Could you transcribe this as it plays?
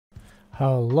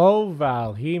Hello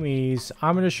Valheimies,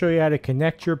 I'm going to show you how to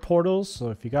connect your portals. So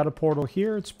if you got a portal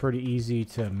here, it's pretty easy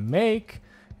to make.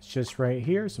 It's just right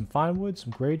here, some fine wood,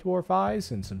 some gray dwarf eyes,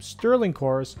 and some sterling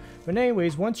cores. But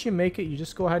anyways, once you make it, you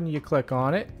just go ahead and you click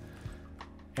on it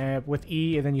and with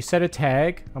E, and then you set a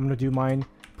tag. I'm going to do mine,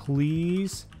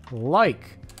 please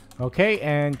like. Okay,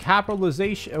 and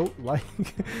capitalization,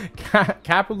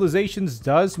 capitalizations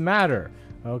does matter.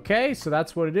 Okay, so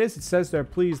that's what it is. It says there,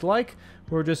 please like.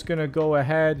 We're just going to go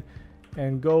ahead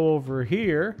and go over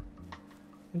here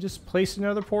and just place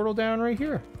another portal down right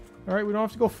here. All right, we don't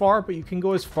have to go far, but you can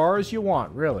go as far as you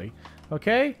want, really.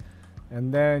 Okay,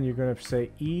 and then you're going to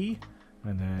say E,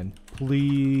 and then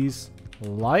please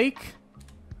like.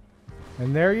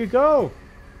 And there you go.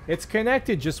 It's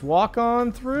connected. Just walk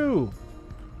on through.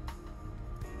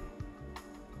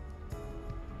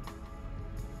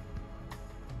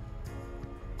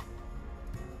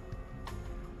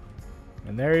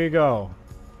 And there you go.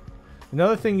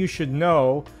 Another thing you should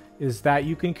know is that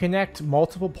you can connect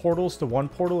multiple portals to one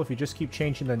portal if you just keep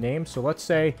changing the name. So let's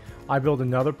say I build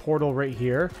another portal right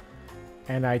here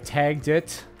and I tagged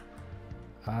it.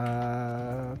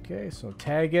 Okay, so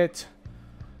tag it.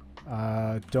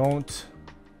 Don't.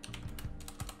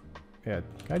 Yeah,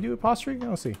 can I do apostrophe?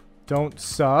 Let's see. Don't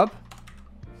sub.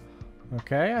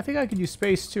 Okay, I think I could use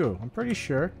space too. I'm pretty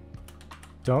sure.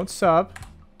 Don't sub.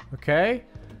 Okay.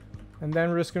 And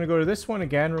then we're just going to go to this one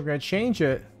again. We're going to change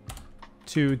it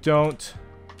to don't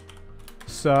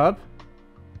sub.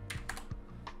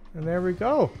 And there we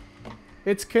go.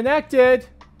 It's connected.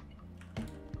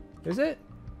 Is it?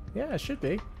 Yeah, it should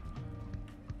be.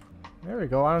 There we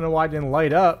go. I don't know why it didn't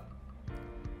light up.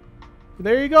 But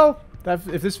there you go.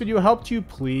 If this video helped you,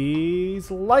 please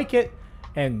like it.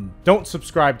 And don't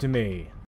subscribe to me.